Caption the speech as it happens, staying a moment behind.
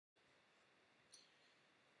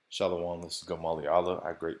Shalom, this is Gamali Allah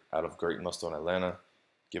out of Great Millstone, Atlanta,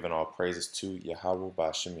 giving all praises to YAHAWAH,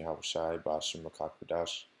 BAHASHAM, YAHAWAHSI, BAHASHAM,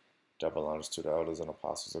 Rakakadash, double honors to the elders and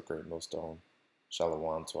apostles of Great Millstone.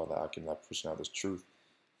 Shalom to all the Akim that pushing out this truth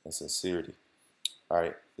and sincerity. All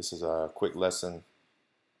right, this is a quick lesson.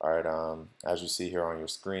 All right, as you see here on your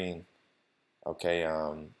screen, okay,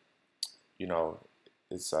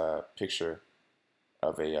 it's a picture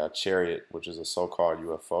of a chariot, which is a so-called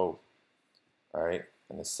UFO. All right,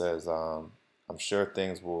 and it says, I'm sure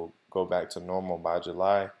things will go back to normal by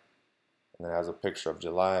July, and it has a picture of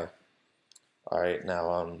July. All right,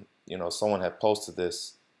 now, someone had posted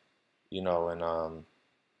this, and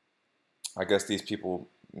I guess these people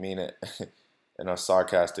mean it in a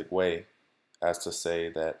sarcastic way, as to say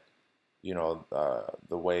that,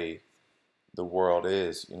 the way the world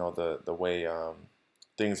is, the way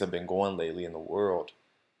things have been going lately in the world.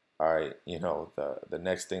 All right, the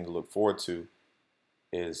next thing to look forward to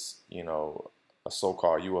is, a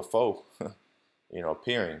so-called UFO,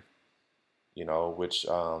 appearing, which,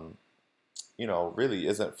 really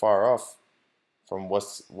isn't far off from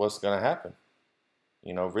what's going to happen.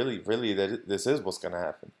 Really that this is what's going to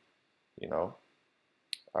happen, All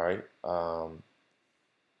right.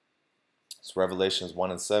 It's Revelations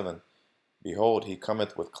 1:7. Behold, he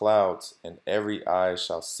cometh with clouds, and every eye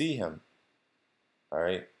shall see him. All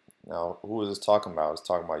right. Now, who is this talking about? It's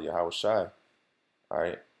talking about YAHAWAHSI. All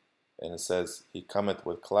right, and it says, he cometh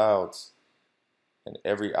with clouds, and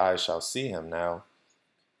every eye shall see him. Now,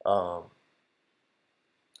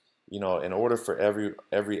 in order for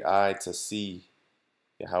every eye to see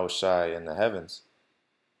YAHAWAHSI in the heavens,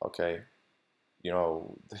 okay,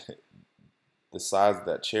 the size of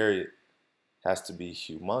that chariot has to be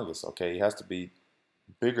humongous. Okay, it has to be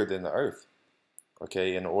bigger than the earth.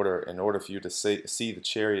 Okay, in order for you to see the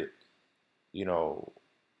chariot,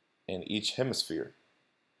 in each hemisphere.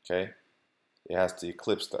 Okay, it has to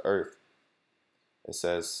eclipse the earth. It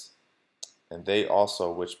says, and they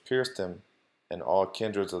also which pierced him, and all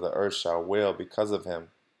kindreds of the earth shall wail because of him.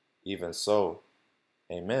 Even so,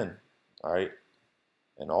 amen. All right,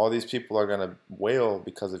 and all these people are gonna wail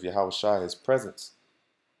because of YAHAWAHSI, his presence.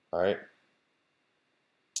 All right,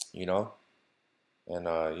 and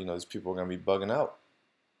these people are gonna be bugging out.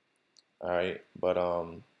 All right, but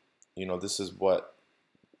this is what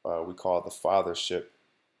we call the fathership.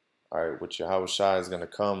 All right, which YAHAWAHSI is going to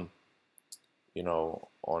come,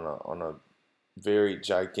 on a very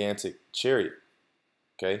gigantic chariot.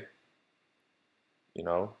 Okay,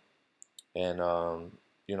 and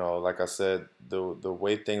like I said, the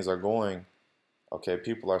way things are going, okay,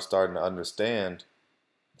 people are starting to understand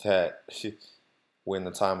that we're in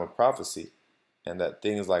the time of prophecy, and that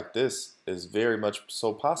things like this is very much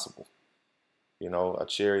so possible. A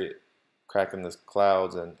chariot cracking the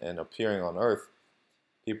clouds and appearing on earth.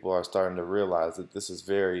 People are starting to realize that this is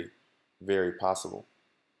very, very possible.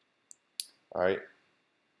 All right.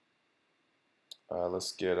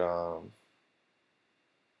 Let's get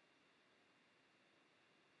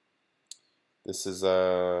this is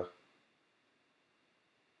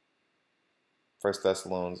First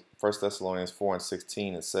Thessalonians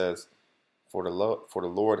 4:16. It says, for the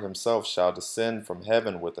Lord himself shall descend from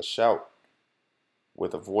heaven with a shout,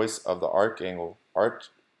 with the voice of the archangel,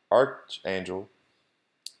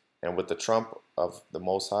 and with the trump of the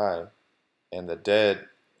Most High, and the dead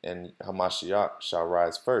and Hamashiach shall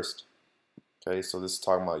rise first. Okay, so this is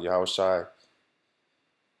talking about YAHAWAHSI,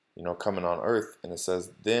 coming on earth. And it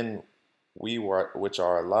says, then we which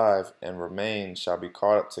are alive and remain shall be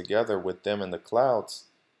caught up together with them in the clouds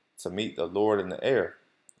to meet the Lord in the air.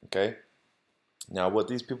 Okay, now what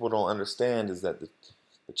these people don't understand is that the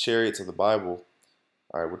chariots of the Bible,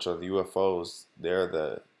 all right, which are the UFOs, they're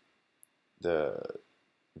the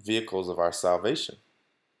vehicles of our salvation.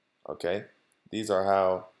 Okay, these are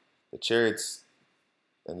how the chariots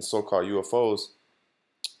and the so-called UFOs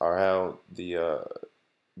are how the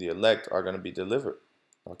elect are going to be delivered.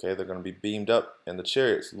 Okay, they're going to be beamed up in the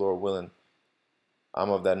chariots, Lord willing. I'm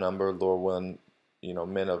of that number, Lord willing.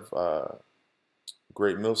 Men of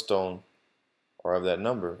Great Millstone are of that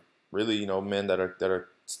number. Really, men that are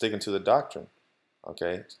sticking to the doctrine.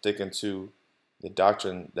 Okay, sticking to the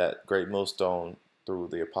doctrine that Great Millstone, through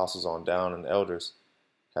the apostles on down and elders,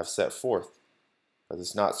 have set forth. Because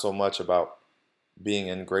it's not so much about being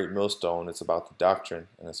in Great Millstone, it's about the doctrine,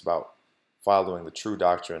 and it's about following the true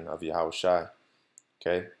doctrine of YAHAWAHSI.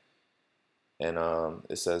 Okay, and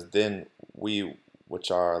it says, then we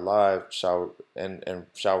which are alive shall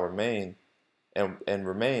remain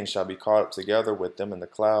shall be caught up together with them in the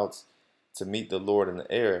clouds to meet the Lord in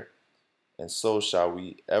the air, and so shall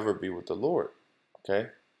we ever be with the Lord.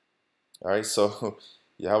 Okay, all right, so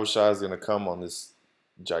Yahushua is going to come on this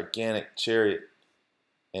gigantic chariot,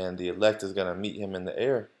 and the elect is going to meet him in the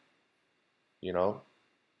air, you know,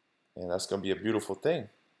 and that's going to be a beautiful thing.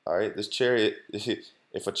 All right, this chariot,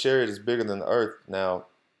 if a chariot is bigger than the earth, now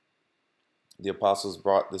the apostles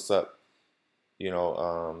brought this up, you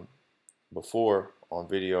know, before on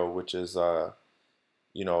video, which is,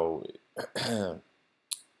 you know,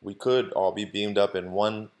 we could all be beamed up in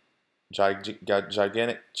one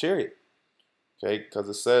gigantic chariot, okay? Because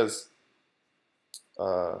it says,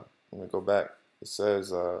 let me go back. It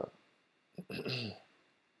says, 1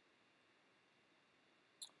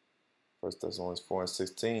 Thessalonians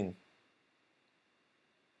 4:16.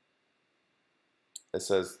 It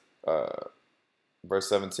says, verse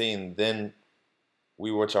 17, then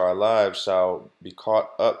we which are alive shall be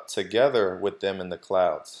caught up together with them in the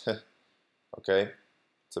clouds, okay,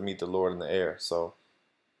 to meet the Lord in the air. So,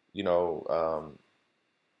 you know,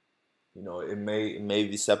 it may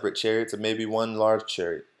be separate chariots, it may be one large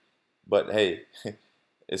chariot, but hey,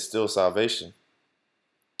 it's still salvation.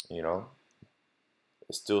 You know,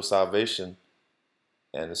 it's still salvation,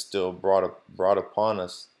 and it's still brought upon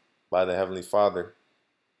us by the Heavenly Father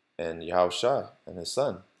and Yahushua and His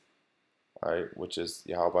Son. All right, which is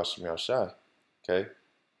YAHAWAHSI. Okay,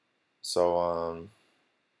 so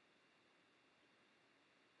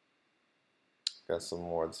got some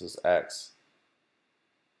more. This is Acts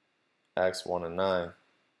 1:9.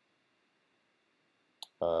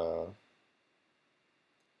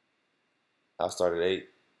 I'll start at 8.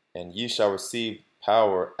 And ye shall receive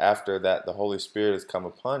power after that the Holy Spirit is come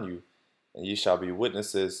upon you, and ye shall be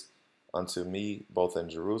witnesses unto me both in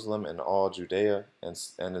Jerusalem and all Judea and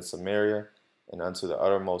in Samaria and unto the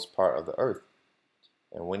uttermost part of the earth.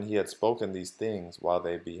 And when he had spoken these things while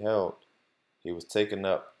they beheld, he was taken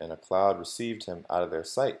up, and a cloud received him out of their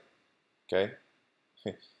sight. Okay?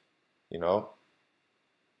 You know?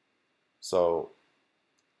 So,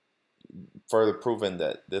 further proving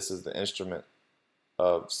that this is the instrument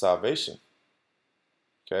of salvation.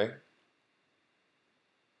 Okay?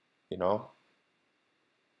 You know?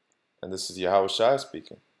 And this is Yahushua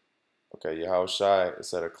speaking. Okay, Yahushua, it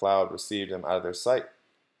said a cloud received him out of their sight.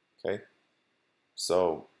 Okay?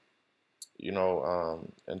 So, you know,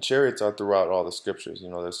 and chariots are throughout all the scriptures. You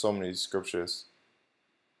know, there's so many scriptures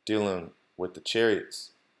dealing with the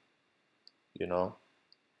chariots. You know?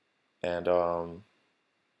 And,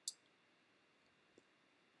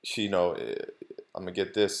 you know, I'm going to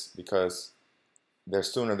get this because they're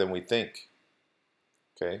sooner than we think.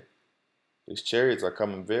 Okay? These chariots are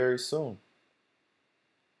coming very soon.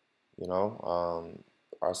 You know,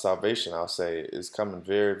 our salvation, I'll say, is coming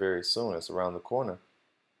very, very soon. It's around the corner.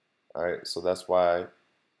 All right, so that's why,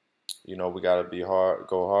 you know, we got to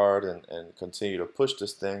go hard and continue to push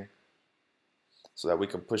this thing so that we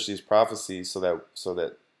can push these prophecies so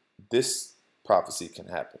that this prophecy can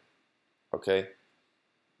happen. Okay?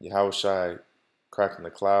 Yahushua cracking the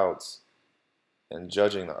clouds and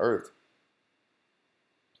judging the earth.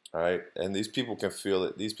 All right, and these people can feel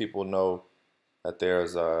it. These people know that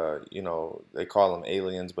there's, you know, they call them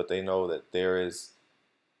aliens, but they know that there is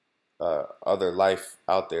other life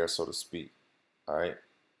out there, so to speak. All right,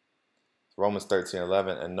 Romans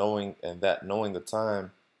 13:11, and knowing the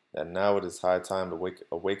time, that now it is high time to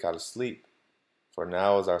awake out of sleep, for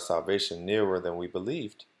now is our salvation nearer than we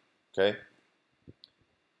believed. Okay.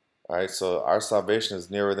 All right, so our salvation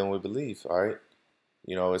is nearer than we believe. All right,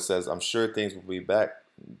 you know, it says, I'm sure things will be back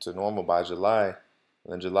to normal by July.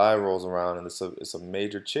 And then July rolls around, and it's a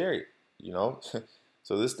major chariot, you know.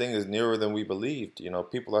 So this thing is nearer than we believed. You know,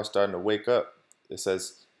 people are starting to wake up. It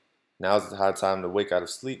says now's the high time to wake out of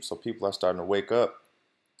sleep. So people are starting to wake up.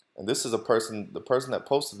 And this is the person that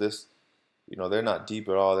posted this. You know, they're not deep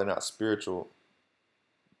at all. They're not spiritual.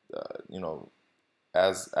 You know,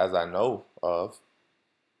 as I know of.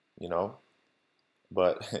 You know,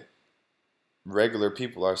 but regular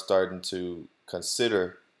people are starting to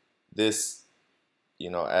consider this,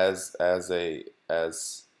 you know, as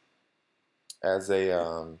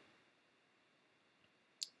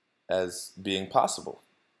being possible.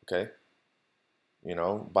 Okay, you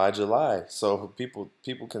know, by July, so people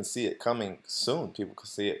can see it coming soon. People can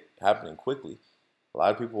see it happening quickly. A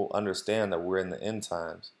lot of people understand that we're in the end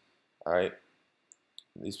times. All right,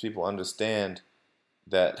 these people understand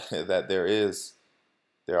that there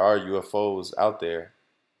are UFOs out there.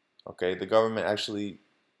 Okay, the government actually,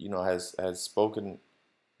 you know, has spoken.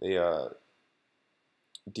 They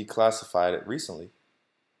declassified it recently.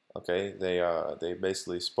 Okay, they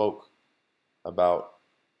basically spoke about,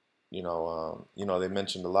 you know, they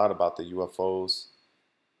mentioned a lot about the UFOs,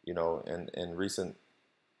 you know, in recent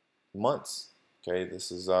months. Okay,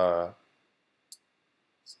 this is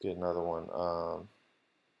Let's get another one.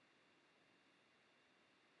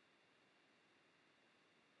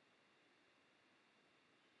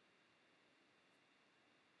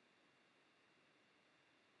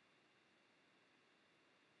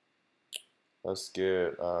 Let's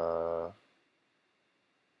get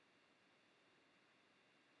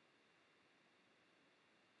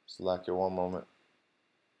select it one moment.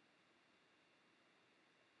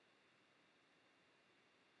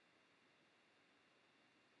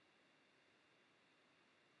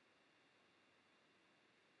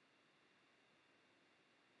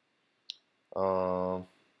 Um,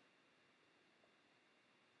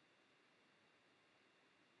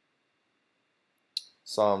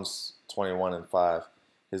 Psalms 21:5.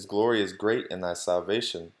 His glory is great in thy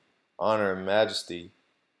salvation. Honor and majesty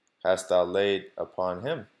hast thou laid upon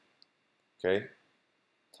him. Okay?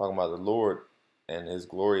 Talking about the Lord and his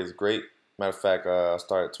glory is great. Matter of fact, I'll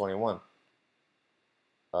start at 21.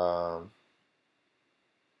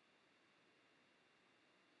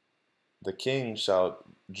 The king shall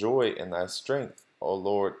joy in thy strength, O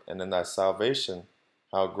Lord, and in thy salvation,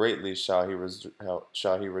 how greatly shall he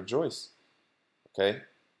rejoice. Okay?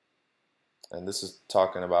 And this is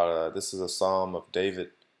talking about, this is a psalm of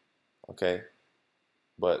David. Okay?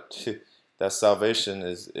 But that salvation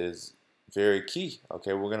is very key.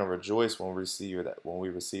 Okay? We're going to rejoice when we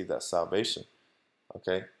receive that salvation.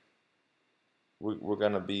 Okay? We're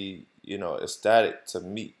going to be, ecstatic to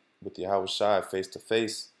meet with YAHAWAHSI face to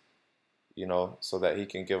face, so that he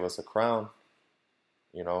can give us a crown,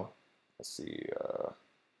 Let's see, let's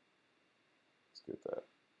get that.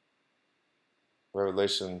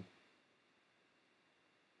 Revelation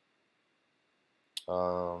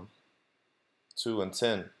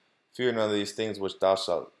 2:10. Fear none of these things which thou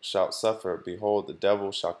shalt suffer. Behold, the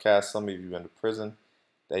devil shall cast some of you into prison,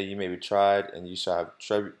 that ye may be tried, and ye shall have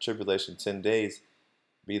tribulation 10 days.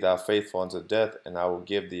 Be thou faithful unto death, and I will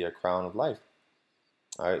give thee a crown of life.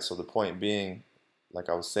 All right, so the point being, like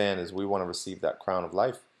I was saying, is we want to receive that crown of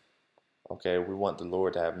life. Okay, we want the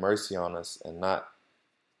Lord to have mercy on us and not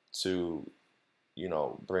to,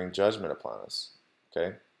 bring judgment upon us.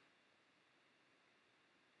 Okay.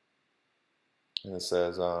 And it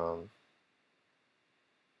says, where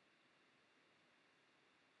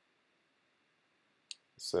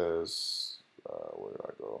did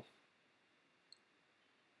I go?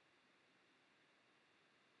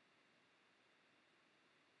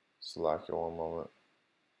 Select it one moment.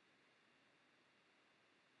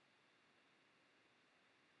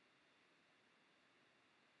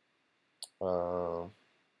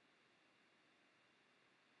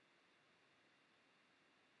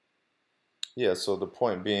 Yeah, so the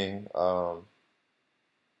point being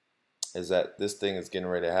is that this thing is getting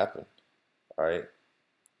ready to happen. All right,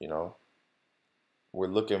 we're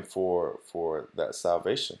looking for that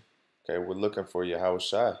salvation. Okay, we're looking for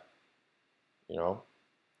YAHAWAHSI.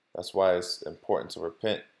 That's why it's important to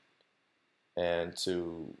repent and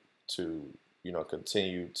to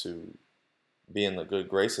continue to be in the good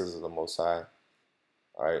graces of the Most High.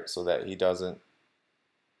 All right, so that He doesn't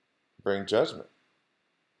bring judgment.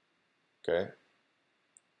 Okay.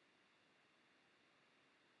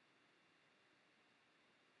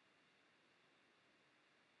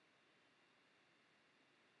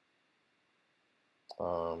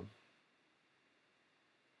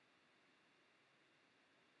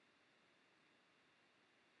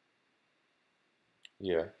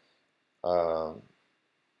 Yeah. The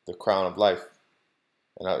crown of life.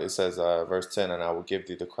 And it says, verse 10, and I will give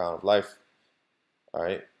thee the crown of life. All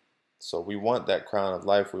right. So we want that crown of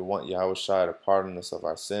life. We want YAHAWAHSI to pardon us of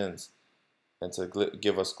our sins and to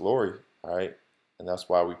give us glory. All right. And that's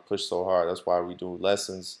why we push so hard. That's why we do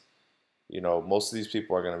lessons. Most of these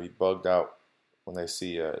people are going to be bugged out when they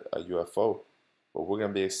see a UFO, but we're going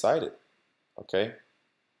to be excited. Okay.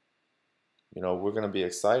 We're going to be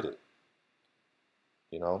excited.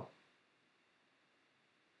 We're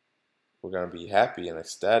going to be happy and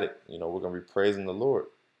ecstatic. We're going to be praising the Lord.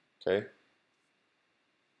 Okay.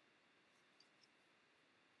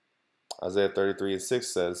 Isaiah 33:6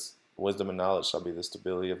 says, wisdom and knowledge shall be the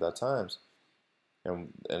stability of thy times.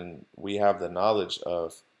 And we have the knowledge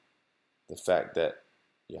of the fact that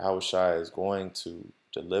YAHAWAHSI is going to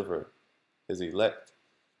deliver his elect.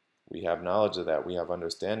 We have knowledge of that. We have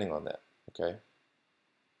understanding on that. Okay.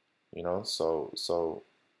 So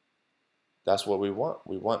that's what we want.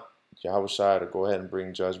 We want YAHAWAHSI to go ahead and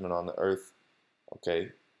bring judgment on the earth.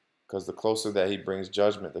 Okay. Because the closer that he brings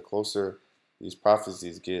judgment, the closer these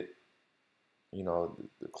prophecies get, the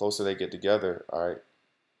closer they get together, all right,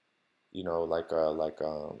 like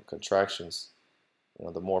contractions,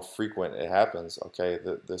 the more frequent it happens, okay,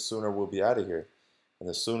 the sooner we'll be out of here. And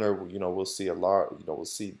the sooner, we'll see we'll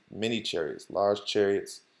see many chariots, large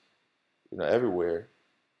chariots, everywhere.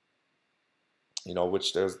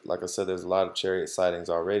 Which there's, like I said, there's a lot of chariot sightings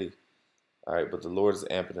already. All right, but the Lord is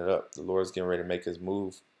amping it up. The Lord is getting ready to make His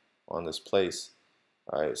move on this place.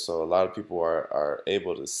 All right, so a lot of people are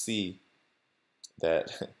able to see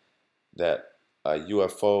that that a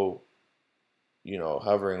UFO,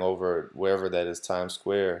 hovering over wherever that is, Times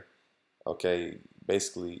Square. Okay,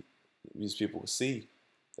 basically, these people see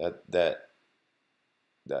that that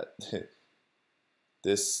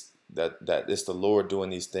it's the Lord doing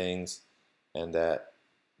these things, and that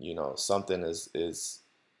something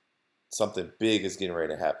big is getting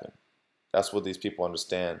ready to happen. That's what these people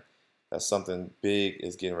understand. That something big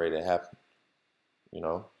is getting ready to happen.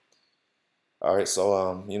 All right,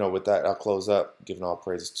 so with that, I'll close up, giving all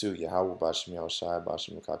praises to Yahawah, BAHASHAM, YAHAWAHSI,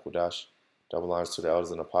 BAHASHAM, Double honors to the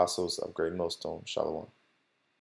elders and apostles of Great Millstone. Shalom.